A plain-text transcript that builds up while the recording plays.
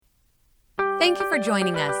Thank you for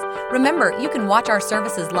joining us. Remember, you can watch our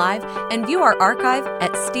services live and view our archive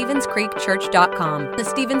at StevensCreekChurch.com, the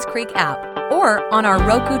Stevens Creek app, or on our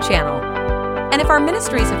Roku channel. And if our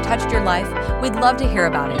ministries have touched your life, we'd love to hear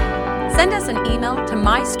about it. Send us an email to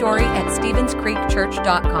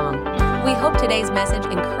mystory@StevensCreekChurch.com. We hope today's message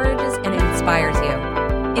encourages and inspires you.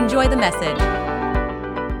 Enjoy the message.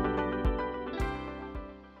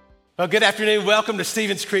 Well, good afternoon. Welcome to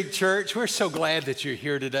Stevens Creek Church. We're so glad that you're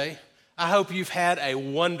here today. I hope you've had a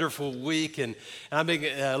wonderful week, and I've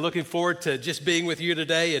been looking forward to just being with you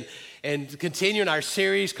today and continuing our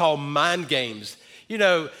series called Mind Games. You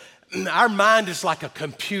know, our mind is like a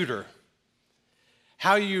computer.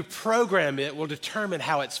 How you program it will determine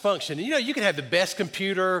how it's functioning. You know, you can have the best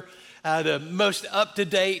computer, the most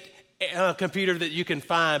up-to-date computer that you can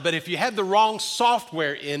find, but if you have the wrong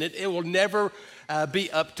software in it, it will never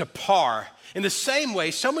be up to par. In the same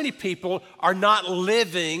way, so many people are not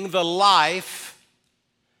living the life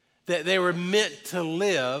that they were meant to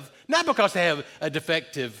live, not because they have a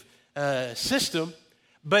defective system,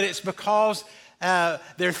 but it's because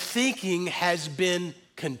their thinking has been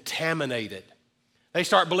contaminated. They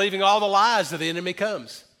start believing all the lies that the enemy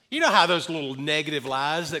comes. You know how those little negative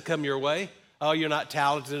lies that come your way? Oh, you're not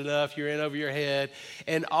talented enough, you're in over your head.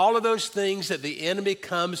 And all of those things that the enemy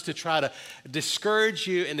comes to try to discourage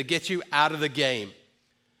you and to get you out of the game.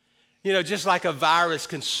 You know, just like a virus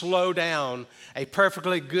can slow down a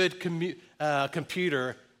perfectly good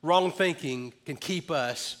computer, wrong thinking can keep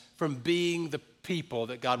us from being the people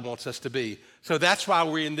that God wants us to be. So that's why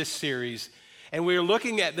we're in this series. And we're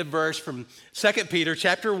looking at the verse from 2 Peter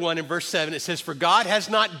chapter 1 and verse 7. It says, "For God has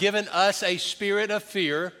not given us a spirit of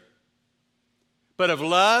fear, but of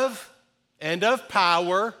love and of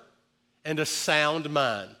power and a sound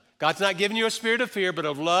mind." God's not giving you a spirit of fear, but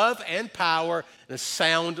of love and power and a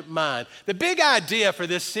sound mind. The big idea for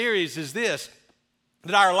this series is this,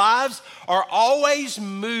 that our lives are always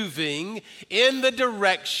moving in the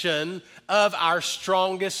direction of our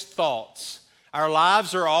strongest thoughts. Our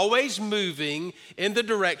lives are always moving in the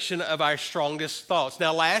direction of our strongest thoughts.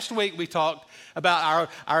 Now, last week we talked about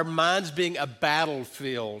our minds being a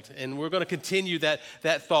battlefield, and we're going to continue that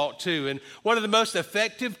thought too. And one of the most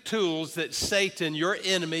effective tools that Satan, your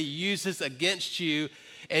enemy, uses against you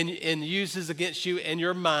and uses against you and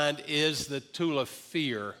your mind is the tool of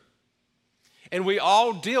fear. And we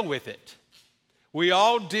all deal with it. We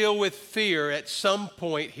all deal with fear at some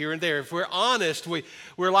point here and there. If we're honest,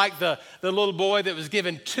 we're like the little boy that was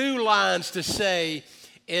given 2 lines to say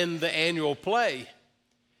in the annual play.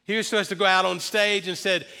 He was supposed to go out on stage and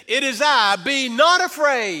said, "It is I, be not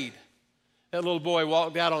afraid." That little boy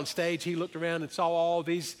walked out on stage. He looked around and saw all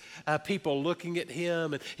these people looking at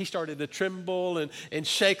him, and he started to tremble and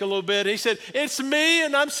shake a little bit. He said, "It's me,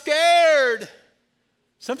 and I'm scared."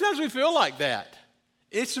 Sometimes we feel like that.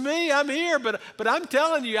 It's me, I'm here, but I'm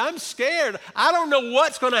telling you, I'm scared. I don't know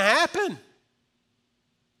what's going to happen.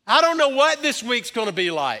 I don't know what this week's going to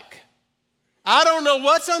be like. I don't know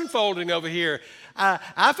what's unfolding over here.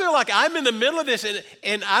 I feel like I'm in the middle of this,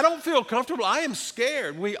 and I don't feel comfortable. I am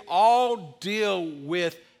scared. We all deal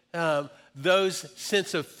with those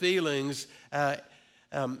sense of feelings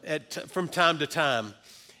from time to time.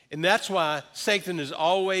 And that's why Satan is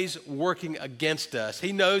always working against us.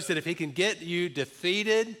 He knows that if he can get you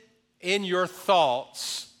defeated in your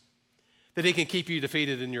thoughts, that he can keep you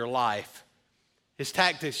defeated in your life. His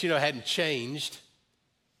tactics, hadn't changed.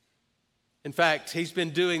 In fact, he's been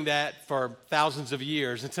doing that for thousands of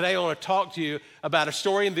years. And today I want to talk to you about a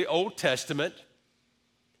story in the Old Testament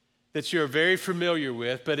that you're very familiar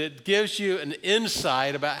with, but it gives you an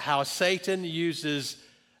insight about how Satan uses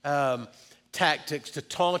tactics to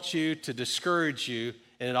taunt you, to discourage you,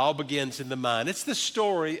 and it all begins in the mind. It's the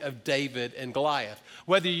story of David and Goliath.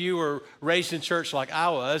 Whether you were raised in church like I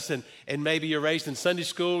was, and maybe you're raised in Sunday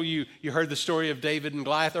school, you heard the story of David and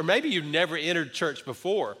Goliath, or maybe you've never entered church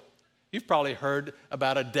before. You've probably heard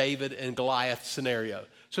about a David and Goliath scenario.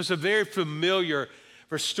 So it's a very familiar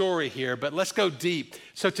story here, but let's go deep.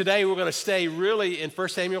 So today we're going to stay really in 1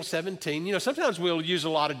 Samuel 17. Sometimes we'll use a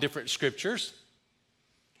lot of different scriptures,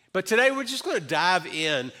 but today we're just going to dive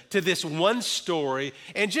in to this one story,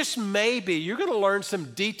 and just maybe you're going to learn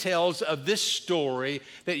some details of this story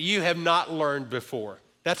that you have not learned before.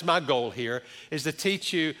 That's my goal here, is to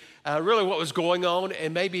teach you really what was going on,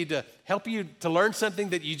 and maybe to help you to learn something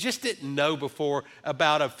that you just didn't know before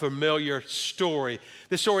about a familiar story.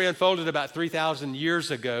 This story unfolded about 3,000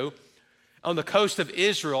 years ago on the coast of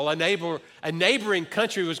Israel. A neighboring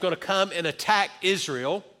country was going to come and attack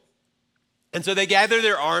Israel. And so they gathered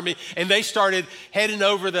their army and they started heading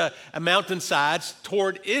over the mountainsides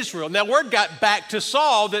toward Israel. Now, word got back to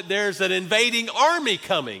Saul that there's an invading army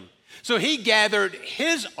coming. So he gathered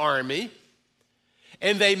his army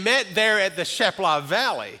and they met there at the Shephelah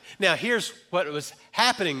Valley. Now, here's what was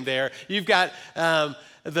happening there. You've got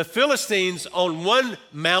the Philistines on one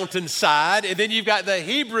mountainside, and then you've got the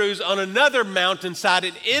Hebrews on another mountainside,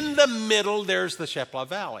 and in the middle, there's the Shephelah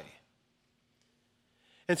Valley.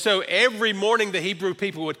 And so every morning, the Hebrew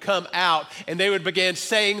people would come out, and they would begin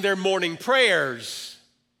saying their morning prayers.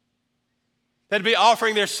 They'd be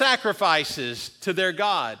offering their sacrifices to their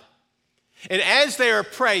God. And as they are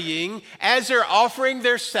praying, as they're offering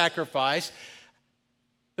their sacrifice,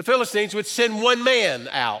 the Philistines would send one man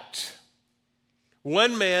out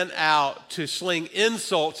to sling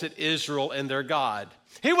insults at Israel and their God.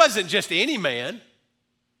 He wasn't just any man.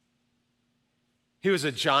 He was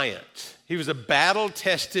a giant. He was a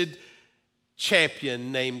battle-tested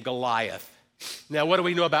champion named Goliath. Now, what do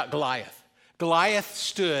we know about Goliath? Goliath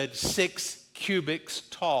stood 6 cubits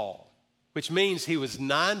tall, which means he was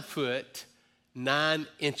 9 foot, 9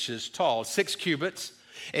 inches tall, 6 cubits.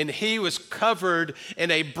 And he was covered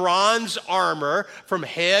in a bronze armor from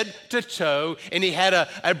head to toe, and he had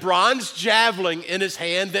a bronze javelin in his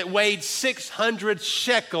hand that weighed 600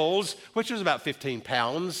 shekels, which was about 15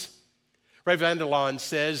 pounds. Ray Vander Laan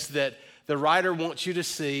says that the writer wants you to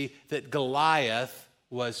see that Goliath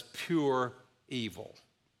was pure evil.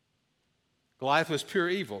 Goliath was pure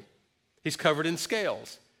evil. He's covered in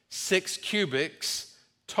scales, 6 cubits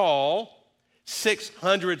tall,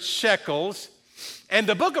 600 shekels. And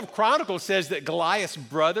the book of Chronicles says that Goliath's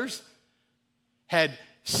brothers had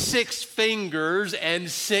 6 fingers and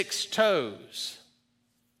 6 toes.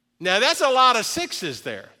 Now, that's a lot of sixes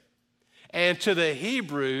there. And to the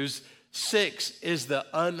Hebrews, 6 is the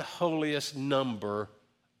unholiest number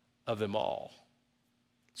of them all.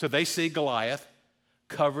 So they see Goliath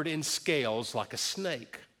covered in scales like a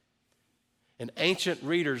snake. And ancient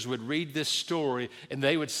readers would read this story and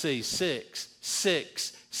they would see 6,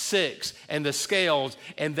 6, 6, and the scales,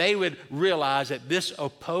 and they would realize that this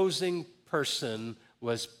opposing person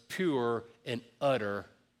was pure and utter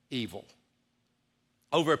evil.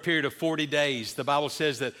 Over a period of 40 days, the Bible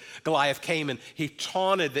says that Goliath came and he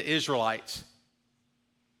taunted the Israelites.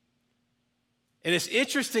 And it's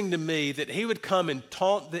interesting to me that he would come and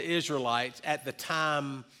taunt the Israelites at the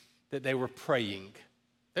time that they were praying.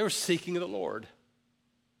 They were seeking the Lord.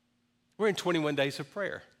 We're in 21 days of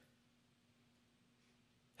prayer.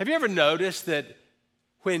 Have you ever noticed that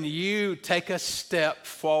when you take a step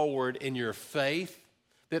forward in your faith,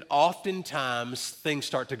 that oftentimes things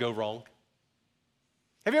start to go wrong?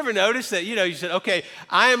 Have you ever noticed that, you said, okay,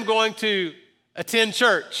 I am going to attend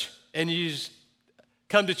church, and you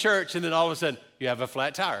come to church, and then all of a sudden, you have a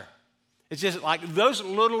flat tire. It's just like those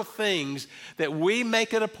little things that we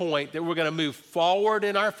make it a point that we're going to move forward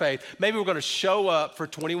in our faith. Maybe we're going to show up for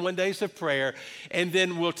 21 days of prayer, and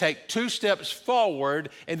then we'll take 2 steps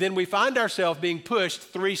forward, and then we find ourselves being pushed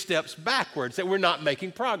 3 steps backwards, that we're not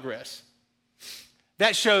making progress.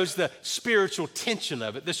 That shows the spiritual tension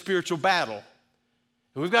of it, the spiritual battle.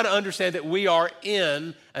 And we've got to understand that we are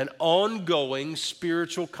in an ongoing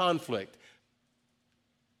spiritual conflict.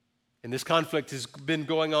 And this conflict has been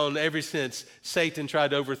going on ever since Satan tried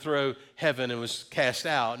to overthrow heaven and was cast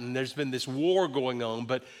out. And there's been this war going on,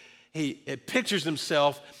 but it pictures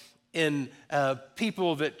himself in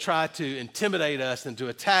people that try to intimidate us and to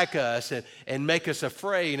attack us and make us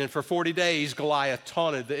afraid. And for 40 days, Goliath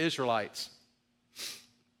taunted the Israelites.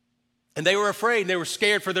 And they were afraid and they were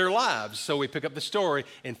scared for their lives. So we pick up the story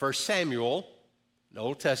in 1 Samuel, the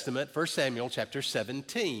Old Testament, 1 Samuel chapter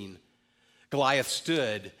 17. Goliath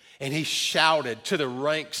stood and he shouted to the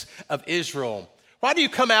ranks of Israel, "Why do you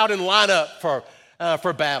come out and line up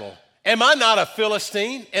for battle? Am I not a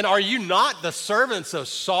Philistine? And are you not the servants of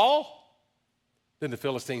Saul?" Then the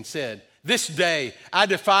Philistine said, "This day I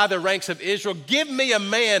defy the ranks of Israel. Give me a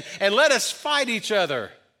man and let us fight each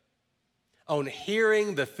other." On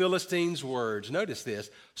hearing the Philistines' words, notice this,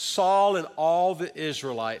 Saul and all the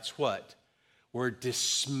Israelites, what? Were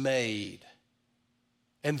dismayed.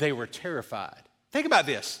 And they were terrified. Think about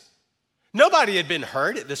this. Nobody had been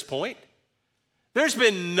hurt at this point. There's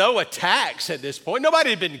been no attacks at this point. Nobody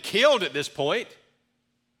had been killed at this point.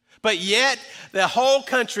 But yet, the whole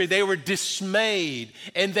country, they were dismayed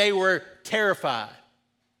and they were terrified.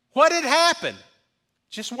 What had happened?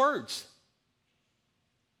 Just words.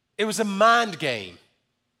 It was a mind game.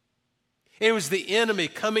 It was the enemy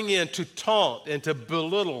coming in to taunt and to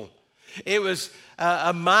belittle. It was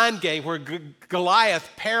a mind game where Goliath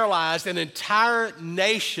paralyzed an entire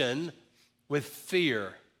nation with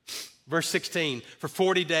fear. Verse 16, for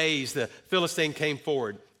 40 days the Philistine came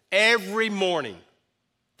forward every morning.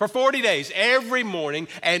 For 40 days, every morning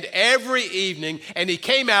and every evening, and he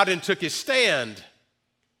came out and took his stand.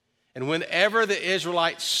 And whenever the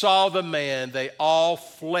Israelites saw the man, they all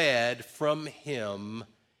fled from him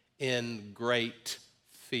in great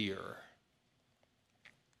fear.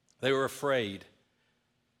 They were afraid.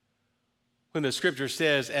 When the scripture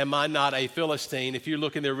says, am I not a Philistine? If you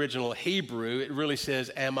look in the original Hebrew, it really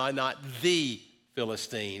says, am I not the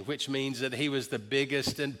Philistine? Which means that he was the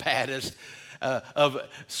biggest and baddest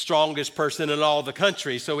strongest person in all the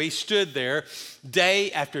country. So he stood there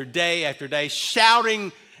day after day after day,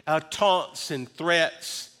 shouting taunts and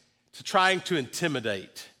threats, to trying to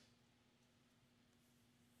intimidate.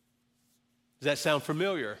 Does that sound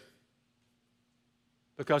familiar?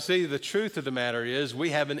 Because see, the truth of the matter is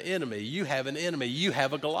we have an enemy. You have an enemy. You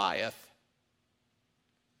have a Goliath.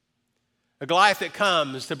 A Goliath that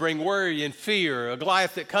comes to bring worry and fear. A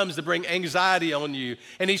Goliath that comes to bring anxiety on you.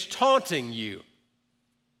 And he's taunting you.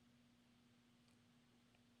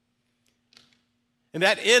 And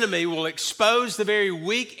that enemy will expose the very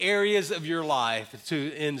weak areas of your life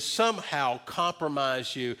and somehow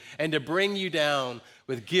compromise you and to bring you down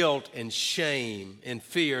with guilt and shame and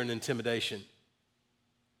fear and intimidation.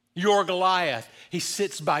 Your Goliath, he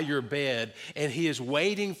sits by your bed and he is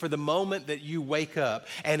waiting for the moment that you wake up.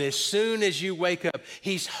 And as soon as you wake up,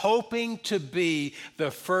 he's hoping to be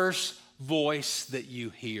the first voice that you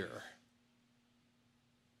hear.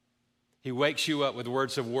 He wakes you up with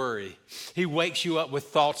words of worry. He wakes you up with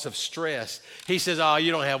thoughts of stress. He says, oh,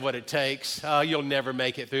 you don't have what it takes. Oh, you'll never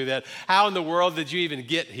make it through that. How in the world did you even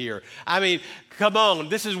get here? I mean, come on,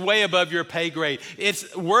 this is way above your pay grade.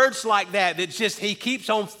 It's words like that just, he keeps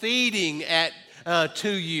on feeding to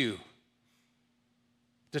you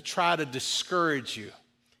to try to discourage you.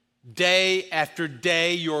 Day after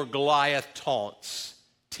day, your Goliath taunts,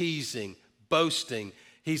 teasing, boasting.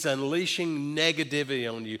 He's unleashing negativity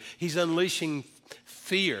on you. He's unleashing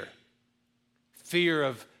fear. Fear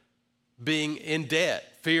of being in debt.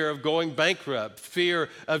 Fear of going bankrupt. Fear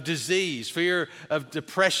of disease. Fear of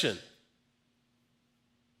depression.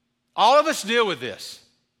 All of us deal with this.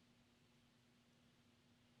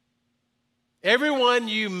 Everyone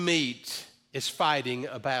you meet is fighting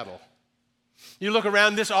a battle. You look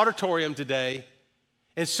around this auditorium today,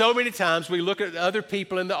 and so many times we look at other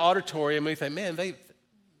people in the auditorium and we think, man, they've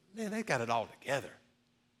got it all together.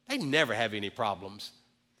 They never have any problems.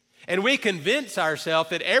 And we convince ourselves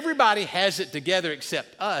that everybody has it together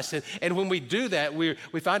except us. And when we do that, we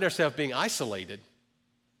find ourselves being isolated.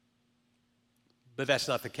 But that's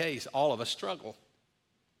not the case. All of us struggle.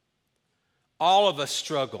 All of us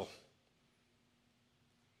struggle.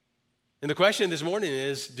 And the question this morning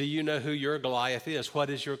is, do you know who your Goliath is?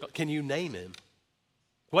 Can you name him?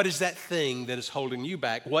 What is that thing that is holding you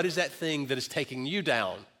back? What is that thing that is taking you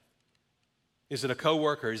down? Is it a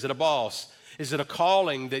coworker? Is it a boss? Is it a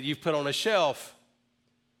calling that you've put on a shelf?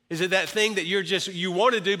 Is it that thing that you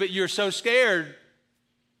want to do, but you're so scared?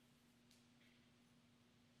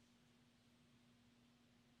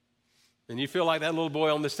 And you feel like that little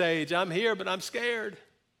boy on the stage, I'm here, but I'm scared.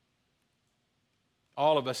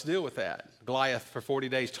 All of us deal with that. Goliath for 40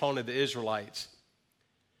 days taunted the Israelites.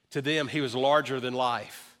 To them, he was larger than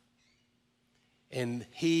life. And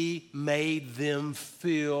he made them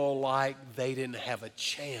feel like they didn't have a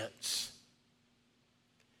chance.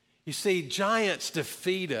 You see, giants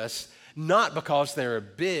defeat us not because they're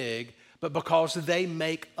big, but because they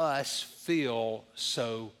make us feel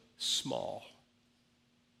so small.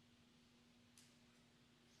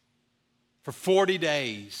 For 40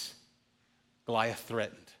 days, Goliath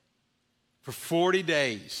threatened. For 40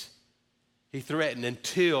 days, he threatened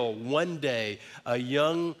until one day a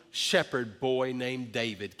young shepherd boy named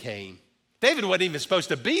David came. David wasn't even supposed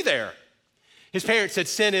to be there. His parents had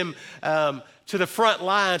sent him to the front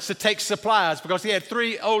lines to take supplies because he had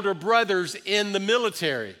 3 older brothers in the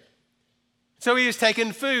military. So he was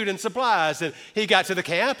taking food and supplies, and he got to the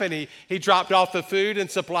camp and he dropped off the food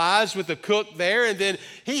and supplies with the cook there, and then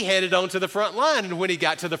he headed on to the front line. And when he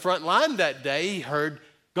got to the front line that day, he heard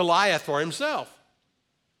Goliath for himself.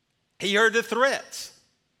 He heard the threats.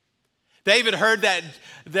 David heard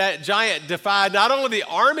that giant defy not only the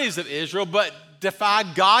armies of Israel, but defy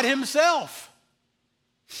God himself.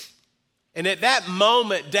 And at that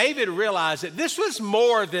moment, David realized that this was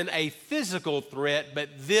more than a physical threat, but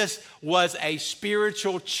this was a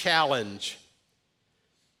spiritual challenge.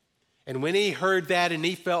 And when he heard that and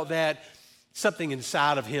he felt that, something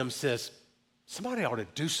inside of him says, somebody ought to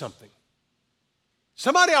do something.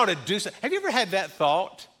 Somebody ought to do something. Have you ever had that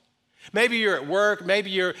thought? Maybe you're at work, maybe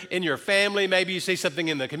you're in your family, maybe you see something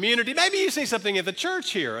in the community, maybe you see something in the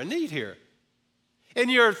church here, a need here. And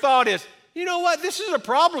your thought is, you know what, this is a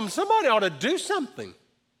problem. Somebody ought to do something.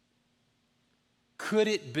 Could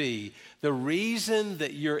it be the reason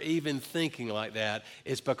that you're even thinking like that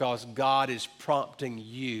is because God is prompting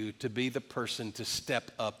you to be the person to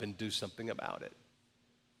step up and do something about it?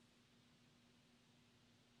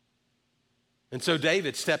 And so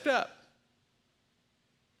David stepped up.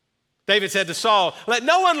 David said to Saul, "Let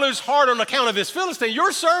no one lose heart on account of this Philistine.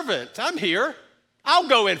 Your servant, I'm here. I'll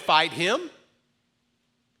go and fight him."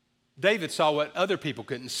 David saw what other people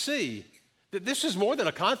couldn't see. That this was more than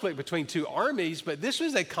a conflict between two armies, but this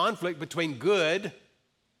was a conflict between good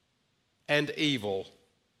and evil.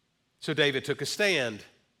 So David took a stand.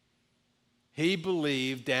 He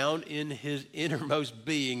believed down in his innermost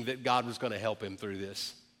being that God was going to help him through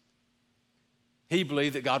this. He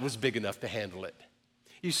believed that God was big enough to handle it.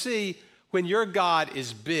 You see, when your God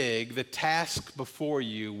is big, the task before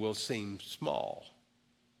you will seem small.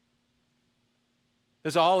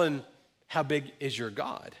 It's all in how big is your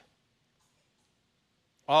God.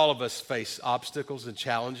 All of us face obstacles and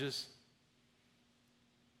challenges.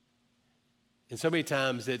 And so many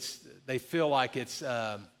times they feel like it's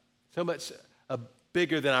so much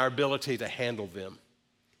bigger than our ability to handle them.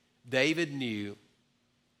 David knew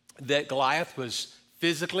that Goliath was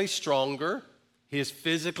physically stronger. He is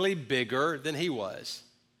physically bigger than he was.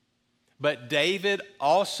 But David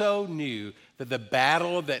also knew that the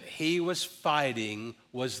battle that he was fighting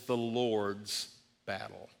was the Lord's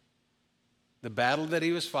battle. The battle that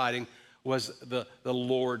he was fighting was the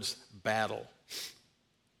Lord's battle.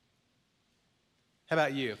 How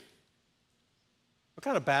about you? What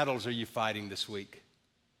kind of battles are you fighting this week?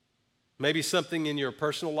 Maybe something in your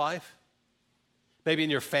personal life? Maybe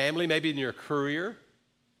in your family? Maybe in your career?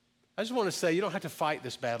 I just want to say you don't have to fight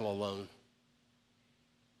this battle alone.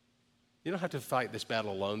 You don't have to fight this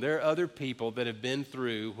battle alone. There are other people that have been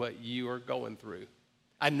through what you are going through.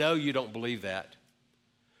 I know you don't believe that.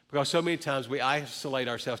 Because so many times we isolate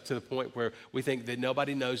ourselves to the point where we think that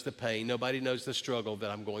nobody knows the pain, nobody knows the struggle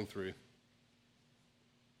that I'm going through.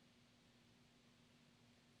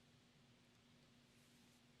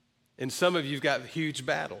 And some of you've got huge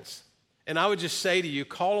battles. And I would just say to you,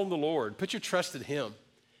 call on the Lord. Put your trust in him.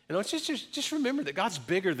 And just remember that God's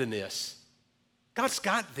bigger than this. God's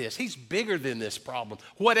got this. He's bigger than this problem.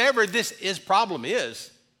 Whatever this problem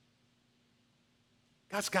is,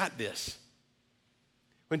 God's got this.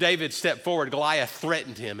 When David stepped forward, Goliath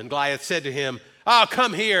threatened him. And Goliath said to him, "Oh,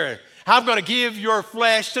 come here. I'm going to give your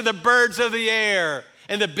flesh to the birds of the air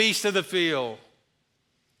and the beasts of the field."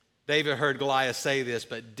 David heard Goliath say this,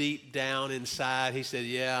 but deep down inside, he said,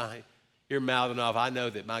 "Yeah, you're mouthing off. I know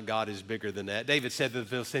that my God is bigger than that." David said to the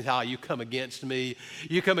Philistines, "Oh, you come against me.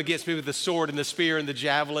 You come against me with the sword and the spear and the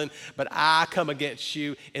javelin, but I come against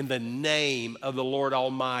you in the name of the Lord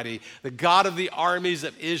Almighty, the God of the armies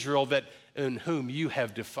of Israel in whom you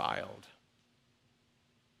have defiled."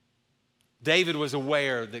 David was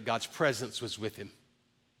aware that God's presence was with him.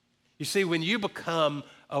 You see, when you become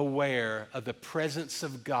aware of the presence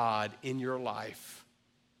of God in your life,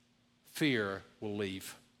 fear will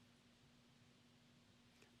leave.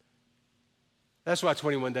 That's why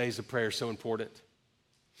 21 days of prayer is so important.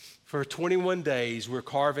 For 21 days, we're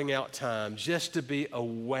carving out time just to be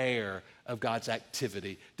aware of God's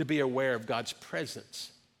activity, to be aware of God's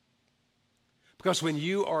presence. Because when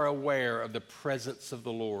you are aware of the presence of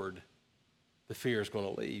the Lord, the fear is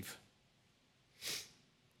going to leave.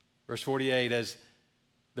 Verse 48, as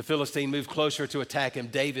the Philistine moved closer to attack him,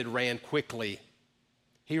 David ran quickly.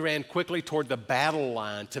 He ran quickly toward the battle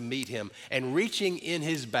line to meet him, and reaching in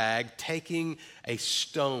his bag, taking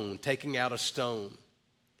out a stone.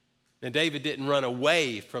 Now, David didn't run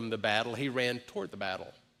away from the battle. He ran toward the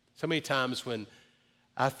battle. So many times when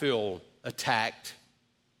I feel attacked,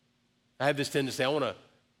 I have this tendency, I want to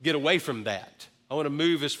get away from that. I want to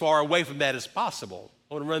move as far away from that as possible.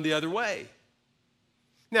 I want to run the other way.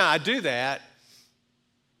 Now, I do that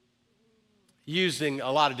using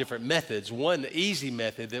a lot of different methods. One easy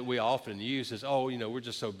method that we often use is, we're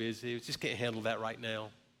just so busy. We just can't handle that right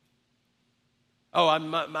now.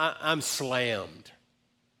 I'm slammed.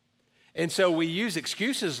 And so we use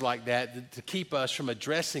excuses like that to keep us from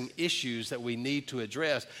addressing issues that we need to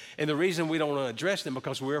address. And the reason we don't want to address them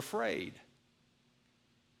because we're afraid.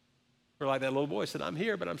 We're like that little boy said, "I'm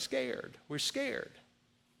here, but I'm scared." We're scared.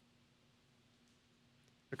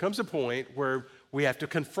 There comes a point where we have to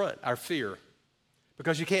confront our fear,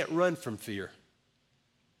 because you can't run from fear.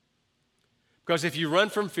 Because if you run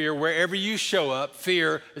from fear, wherever you show up,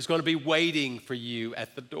 fear is going to be waiting for you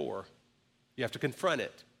at the door. You have to confront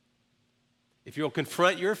it. if you'll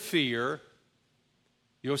confront your fear,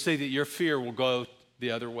 you'll see that your fear will go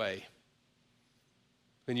the other way.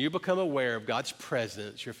 When you become aware of God's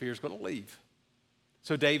presence, your fear is going to leave.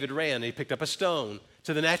 So David ran. He picked up a stone.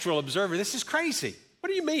 To the natural observer, this is crazy. What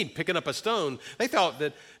do you mean, picking up a stone? They thought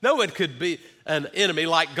that no one could be an enemy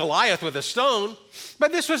like Goliath with a stone,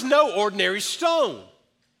 but this was no ordinary stone.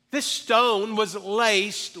 This stone was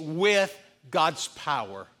laced with God's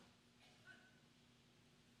power.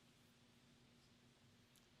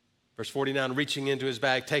 Verse 49, reaching into his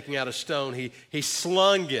bag, taking out a stone, he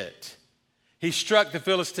slung it. He struck the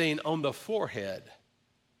Philistine on the forehead.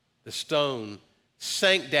 The stone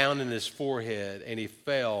sank down in his forehead, and he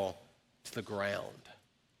fell to the ground.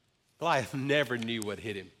 Goliath never knew what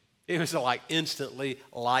hit him. It was like instantly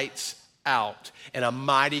lights out, and a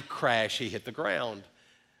mighty crash, he hit the ground.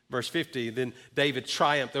 Verse 50, then David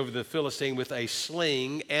triumphed over the Philistine with a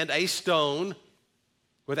sling and a stone.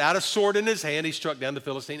 Without a sword in his hand, he struck down the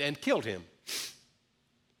Philistine and killed him.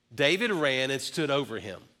 David ran and stood over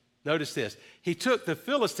him. Notice this. He took the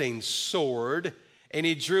Philistine's sword and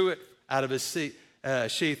he drew it out of his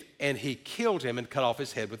sheath, and he killed him and cut off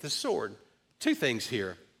his head with the sword. Two things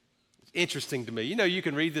here. It's interesting to me. You know, you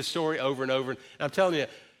can read this story over and over. And I'm telling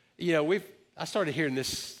you, I started hearing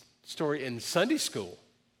this story in Sunday school.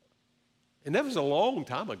 And that was a long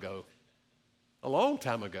time ago. A long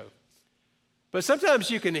time ago. But sometimes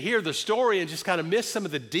you can hear the story and just kind of miss some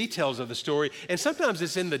of the details of the story. And sometimes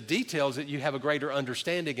it's in the details that you have a greater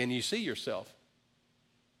understanding and you see yourself.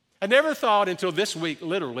 I never thought until this week,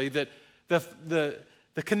 literally, that the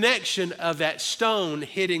connection of that stone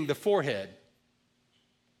hitting the forehead.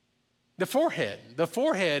 The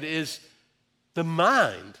forehead is the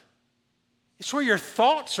mind. It's where your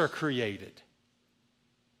thoughts are created.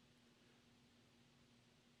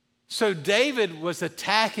 So David was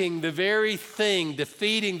attacking the very thing,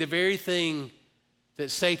 defeating the very thing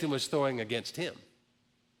that Satan was throwing against him.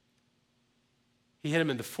 He hit him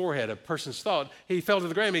in the forehead, a person's thought. He fell to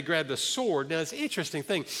the ground, he grabbed a sword. Now, it's an interesting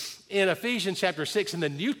thing. In Ephesians chapter 6 in the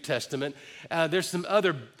New Testament, there's some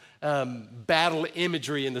other battle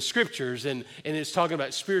imagery in the scriptures, and it's talking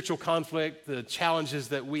about spiritual conflict, the challenges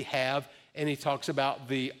that we have, and he talks about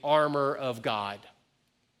the armor of God.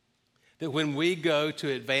 That when we go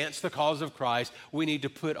to advance the cause of Christ, we need to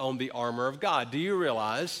put on the armor of God. Do you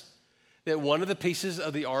realize that one of the pieces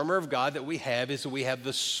of the armor of God that we have is that we have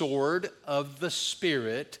the sword of the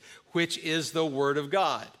Spirit, which is the Word of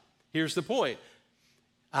God? Here's the point.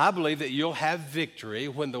 I believe that you'll have victory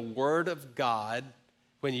when the Word of God,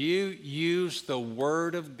 when you use the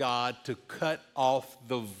Word of God to cut off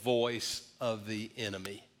the voice of the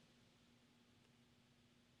enemy.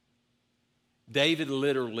 David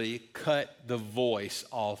literally cut the voice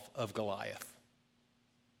off of Goliath.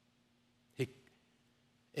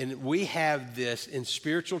 And we have this in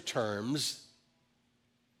spiritual terms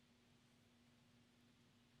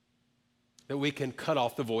that we can cut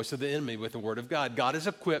off the voice of the enemy with the Word of God. God has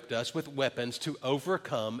equipped us with weapons to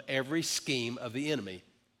overcome every scheme of the enemy.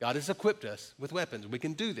 God has equipped us with weapons. We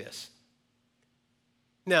can do this.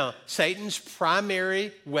 Now, Satan's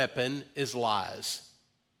primary weapon is lies.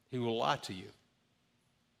 He will lie to you.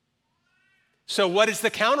 So what is the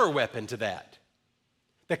counter weapon to that?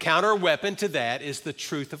 The counter weapon to that is the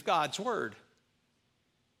truth of God's Word.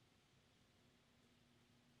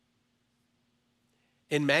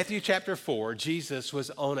 In Matthew chapter 4, Jesus was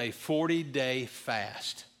on a 40-day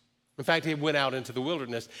fast. In fact, he went out into the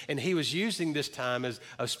wilderness, and he was using this time as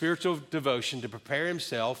a spiritual devotion to prepare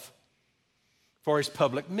himself for his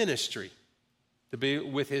public ministry, to be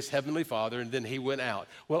with his heavenly Father, and then he went out.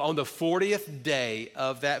 Well, on the 40th day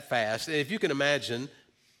of that fast, and if you can imagine,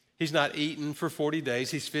 he's not eaten for 40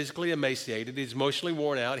 days. He's physically emaciated. He's emotionally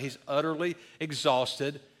worn out. He's utterly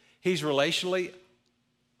exhausted. He's relationally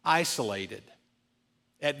isolated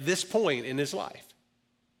at this point in his life.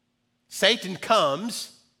 Satan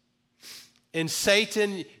comes, and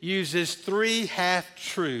Satan uses 3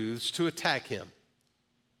 half-truths to attack him.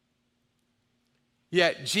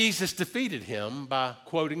 Yet Jesus defeated him by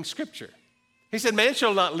quoting Scripture. He said, "Man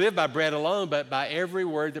shall not live by bread alone, but by every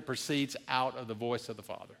word that proceeds out of the voice of the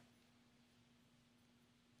Father."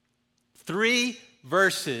 3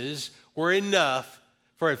 verses were enough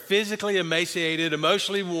for a physically emaciated,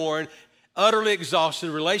 emotionally worn, utterly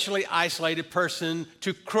exhausted, relationally isolated person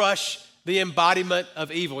to crush the embodiment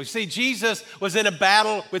of evil. You see, Jesus was in a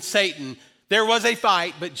battle with Satan. There was a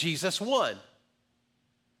fight, but Jesus won.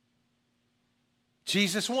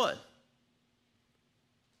 Jesus won.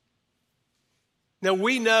 Now,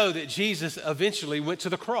 we know that Jesus eventually went to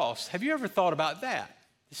the cross. Have you ever thought about that?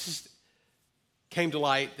 This came to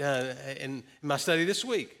light in my study this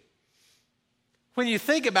week. When you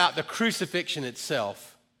think about the crucifixion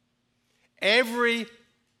itself, every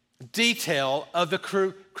detail of the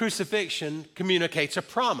crucifixion communicates a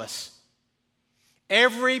promise.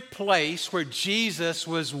 Every place where Jesus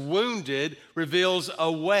was wounded reveals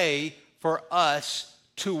a way for us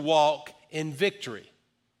to walk in victory.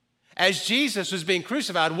 As Jesus was being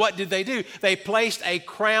crucified, what did they do? They placed a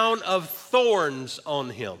crown of thorns on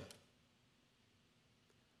him,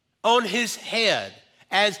 on his head,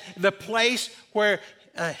 as the place where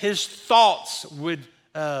his thoughts would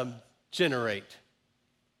generate.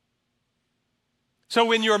 So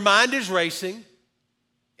when your mind is racing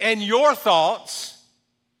and your thoughts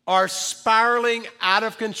are spiraling out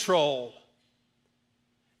of control,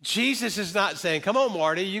 Jesus is not saying, come on,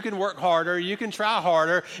 Marty, you can work harder, you can try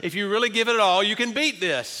harder. If you really give it all, you can beat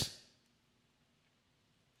this.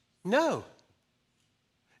 No.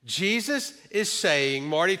 Jesus is saying,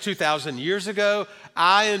 Marty, 2,000 years ago,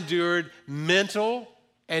 I endured mental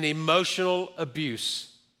and emotional abuse.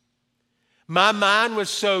 My mind was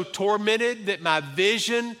so tormented that my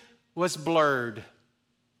vision was blurred.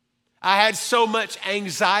 I had so much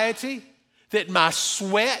anxiety that my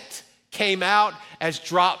sweat came out as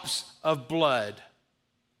drops of blood.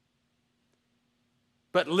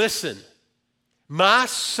 But listen, my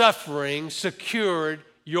suffering secured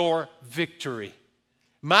your victory.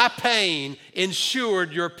 My pain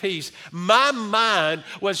ensured your peace. My mind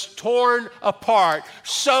was torn apart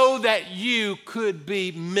so that you could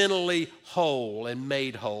be mentally whole and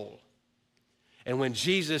made whole. And when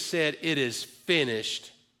Jesus said, it is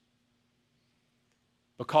finished,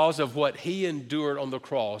 because of what he endured on the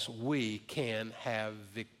cross, we can have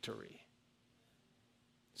victory.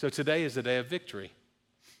 So today is the day of victory.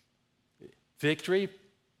 Victory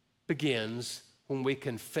begins when we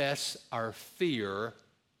confess our fear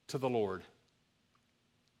to the Lord.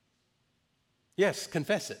 Yes,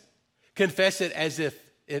 confess it. Confess it as if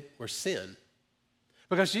it were sin.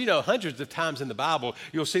 Because you know, hundreds of times in the Bible,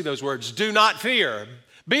 you'll see those words, do not fear,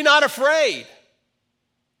 be not afraid.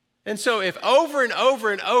 And so if over and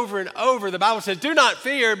over and over and over the Bible says, do not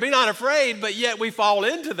fear, be not afraid, but yet we fall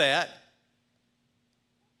into that,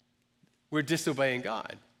 we're disobeying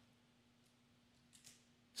God.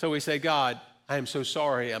 So we say, God, I am so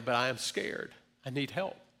sorry, but I am scared. I need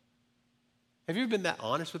help. Have you ever been that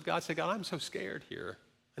honest with God? Say, God, I'm so scared here.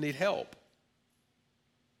 I need help.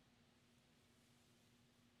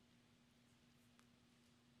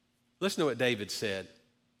 Listen to what David said.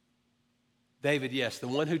 David, yes, the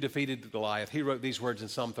one who defeated Goliath, he wrote these words in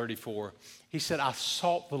Psalm 34. He said, I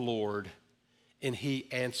sought the Lord, and he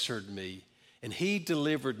answered me, and he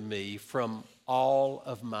delivered me from all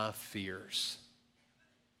of my fears.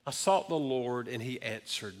 I sought the Lord, and he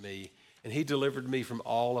answered me, and he delivered me from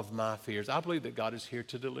all of my fears. I believe that God is here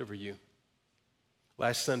to deliver you.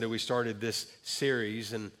 Last Sunday, we started this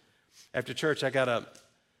series, and after church, I got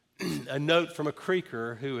a note from a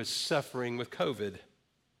Creeker who is suffering with COVID.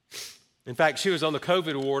 In fact, she was on the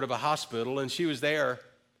COVID ward of a hospital, and she was there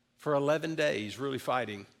for 11 days, really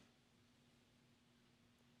fighting.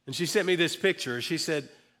 And she sent me this picture. She said,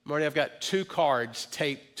 Marty, I've got 2 cards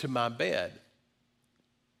taped to my bed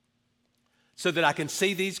so that I can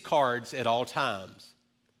see these cards at all times.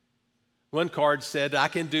 One card said, I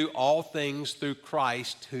can do all things through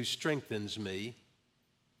Christ who strengthens me.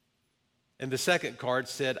 And the second card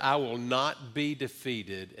said, I will not be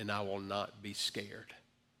defeated and I will not be scared.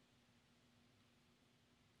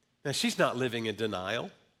 Now, she's not living in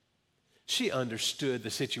denial. She understood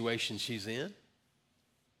the situation she's in.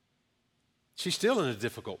 She's still in a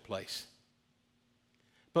difficult place.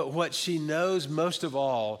 But what she knows most of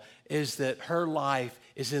all is that her life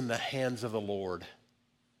is in the hands of the Lord.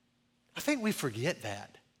 I think we forget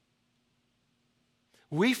that.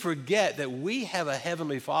 We forget that we have a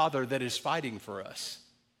Heavenly Father that is fighting for us.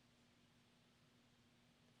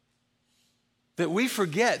 That we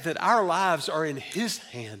forget that our lives are in His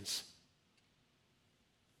hands.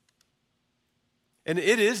 And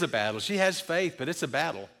it is a battle. She has faith, but it's a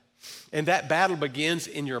battle. And that battle begins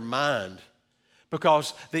in your mind,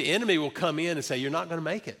 because the enemy will come in and say, you're not going to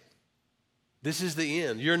make it. This is the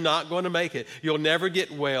end. You're not going to make it. You'll never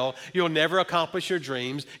get well. You'll never accomplish your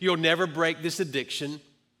dreams. You'll never break this addiction.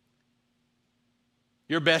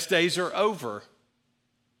 Your best days are over.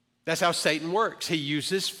 That's how Satan works. He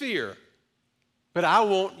uses fear. But I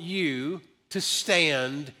want you to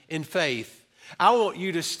stand in faith. I want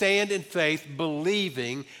you to stand in faith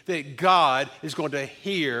believing that God is going to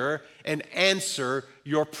hear and answer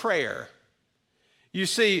your prayer. You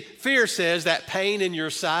see, fear says that pain in your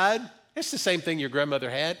side, it's the same thing your grandmother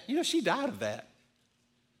had. You know, she died of that.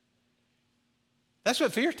 That's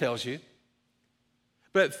what fear tells you.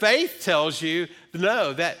 But faith tells you,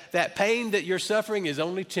 no, that pain that you're suffering is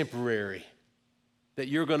only temporary, that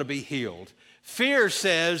you're going to be healed. Fear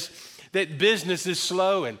says that business is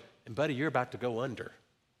slow and buddy, you're about to go under.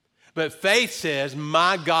 But faith says,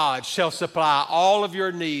 my God shall supply all of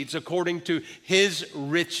your needs according to his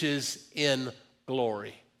riches in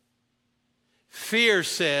glory. Fear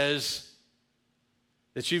says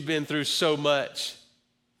that you've been through so much,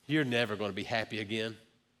 you're never going to be happy again.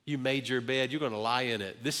 You made your bed, you're going to lie in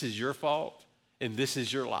it. This is your fault, and this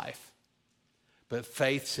is your life. But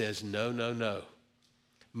faith says, no, no, no.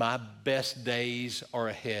 My best days are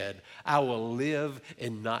ahead. I will live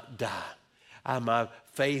and not die. My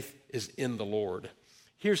faith is in the Lord.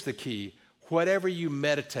 Here's the key. Whatever you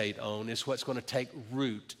meditate on is what's going to take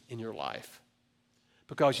root in your life.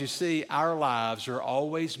 Because you see, our lives are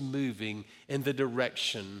always moving in the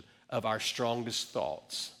direction of our strongest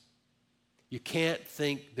thoughts. You can't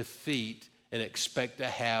think defeat and expect to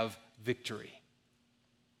have victory.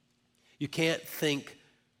 You can't think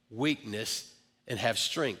weakness and have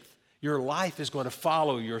strength. Your life is going to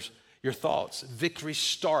follow your thoughts. Victory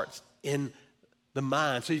starts in the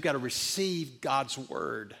mind. So you've got to receive God's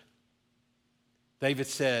word. David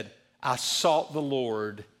said, I sought the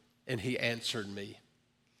Lord and he answered me.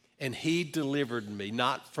 And he delivered me,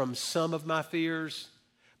 not from some of my fears,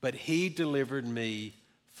 but he delivered me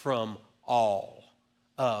from all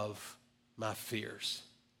of my fears.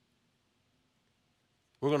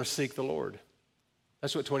 We're going to seek the Lord.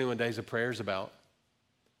 That's what 21 Days of Prayer is about.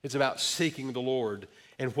 It's about seeking the Lord.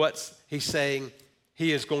 And what's he saying?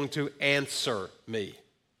 He is going to answer me.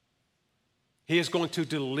 He is going to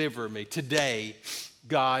deliver me. Today,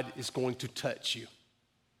 God is going to touch you.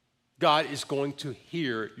 God is going to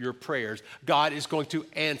hear your prayers. God is going to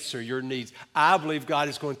answer your needs. I believe God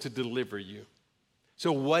is going to deliver you.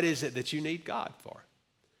 So what is it that you need God for?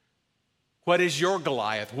 What is your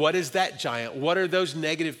Goliath? What is that giant? What are those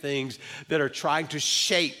negative things that are trying to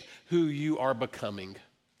shape who you are becoming?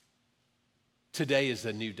 Today is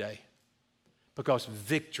a new day because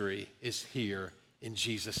victory is here in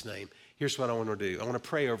Jesus' name. Here's what I want to do. I want to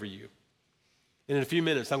pray over you. And in a few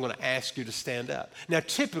minutes, I'm going to ask you to stand up. Now,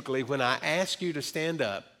 typically, when I ask you to stand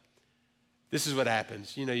up, this is what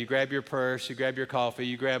happens. You know, you grab your purse, you grab your coffee,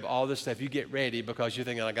 you grab all this stuff, you get ready because you're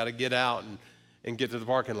thinking, I got to get out and get to the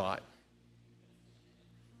parking lot.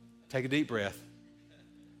 Take a deep breath.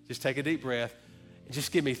 Just take a deep breath and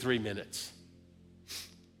just give me 3 minutes.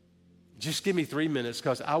 Just give me 3 minutes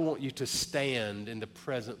because I want you to stand in the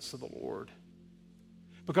presence of the Lord.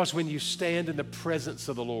 Because when you stand in the presence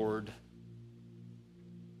of the Lord,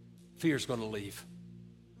 fear's going to leave.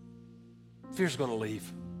 Fear's going to leave.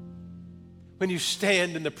 When you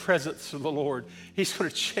stand in the presence of the Lord, he's going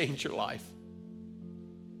to change your life.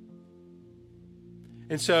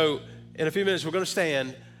 And so, in a few minutes, we're going to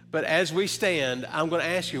stand. But as we stand, I'm going to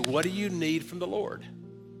ask you, what do you need from the Lord?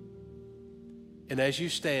 And as you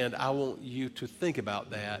stand, I want you to think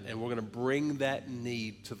about that, and we're going to bring that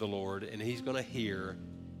need to the Lord, and he's going to hear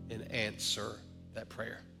and answer that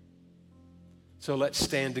prayer. So let's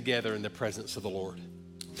stand together in the presence of the Lord.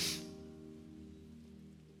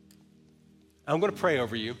 I'm going to pray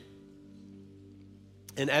over you.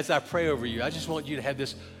 And as I pray over you, I just want you to have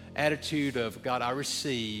this attitude of, God, I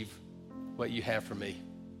receive what you have for me.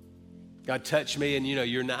 God, touch me,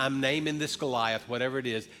 and I'm naming this Goliath, whatever it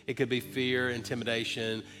is. It could be fear,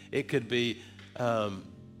 intimidation. It could be the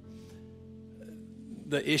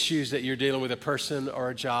issues that you're dealing with, a person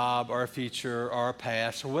or a job or a future or a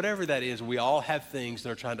past, or whatever that is. We all have things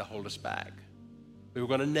that are trying to hold us back. We were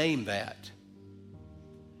going to name that.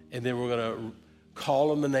 And then we're going to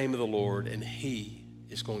call on the name of the Lord, and he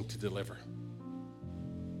is going to deliver.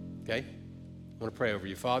 Okay? I want to pray over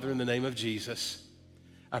you. Father, in the name of Jesus,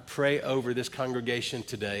 I pray over this congregation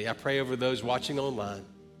today. I pray over those watching online.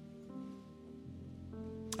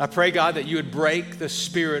 I pray, God, that you would break the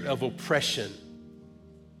spirit of oppression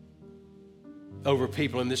over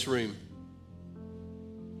people in this room.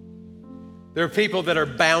 There are people that are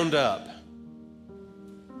bound up.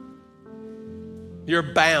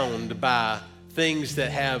 You're bound by things that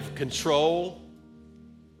have control,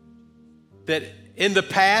 that in the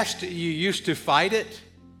past you used to fight it,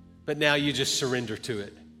 but now you just surrender to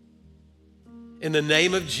it. In the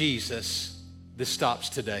name of Jesus, this stops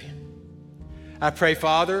today. I pray,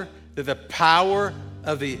 Father, that the power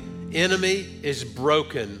of the enemy is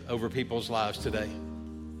broken over people's lives today.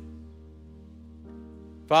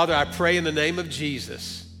 Father, I pray in the name of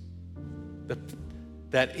Jesus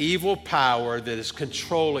that evil power that is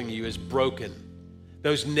controlling you is broken.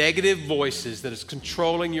 Those negative voices that is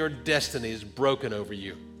controlling your destiny is broken over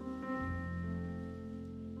you.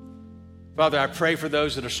 Father, I pray for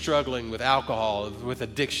those that are struggling with alcohol, with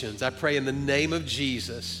addictions. I pray in the name of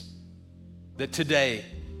Jesus that today,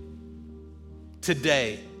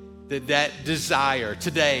 that desire,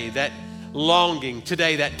 today, that longing,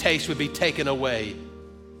 today, that taste would be taken away.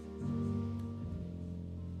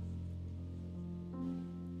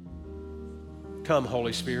 Come,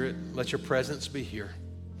 Holy Spirit, let your presence be here.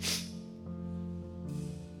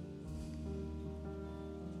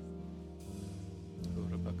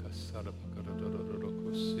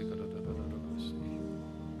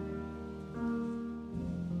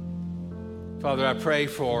 Father, I pray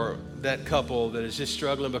for that couple that is just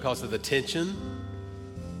struggling because of the tension.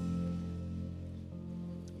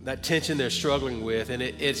 That tension they're struggling with, and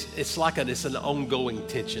it's like it's an ongoing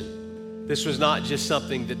tension. This was not just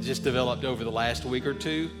something that just developed over the last week or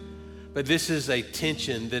two, but this is a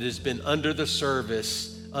tension that has been under the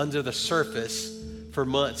surface for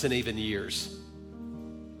months and even years.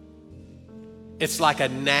 It's like a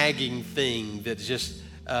nagging thing that's just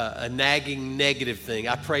a nagging negative thing.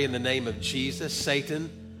 I pray in the name of Jesus, Satan,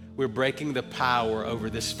 we're breaking the power over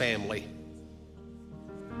this family.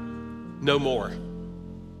 No more.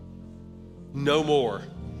 No more.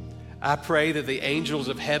 I pray that the angels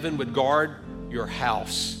of heaven would guard your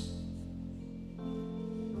house.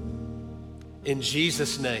 In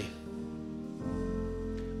Jesus' name.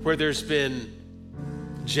 Where there's been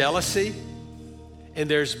jealousy and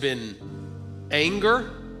there's been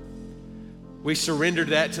anger, we surrender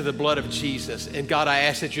that to the blood of Jesus. And God, I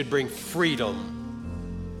ask that you'd bring freedom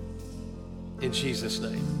in Jesus'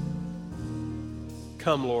 name.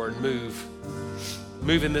 Come, Lord, move.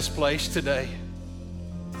 Move in this place today.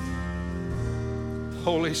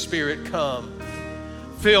 Holy Spirit, come.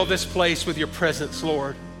 Fill this place with your presence,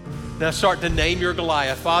 Lord. Now start to name your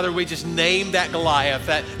Goliath. Father, we just name that Goliath,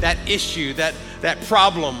 that issue, that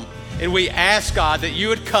problem. And we ask, God, that you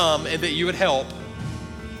would come and that you would help.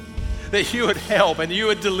 That you would help and you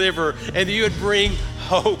would deliver and you would bring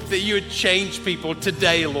hope, that you would change people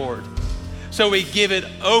today, Lord. So we give it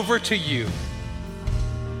over to you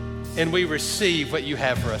and we receive what you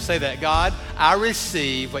have for us. Say that, God, I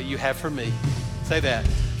receive what you have for me. Say that.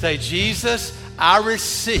 Say, Jesus, I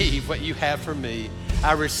receive what you have for me.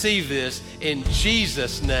 I receive this in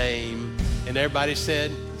Jesus' name. And everybody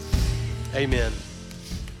said, amen.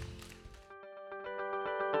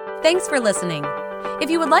 Thanks for listening. If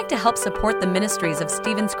you would like to help support the ministries of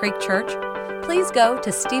Stevens Creek Church, please go to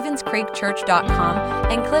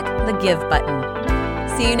StevensCreekChurch.com and click the Give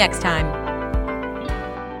button. See you next time.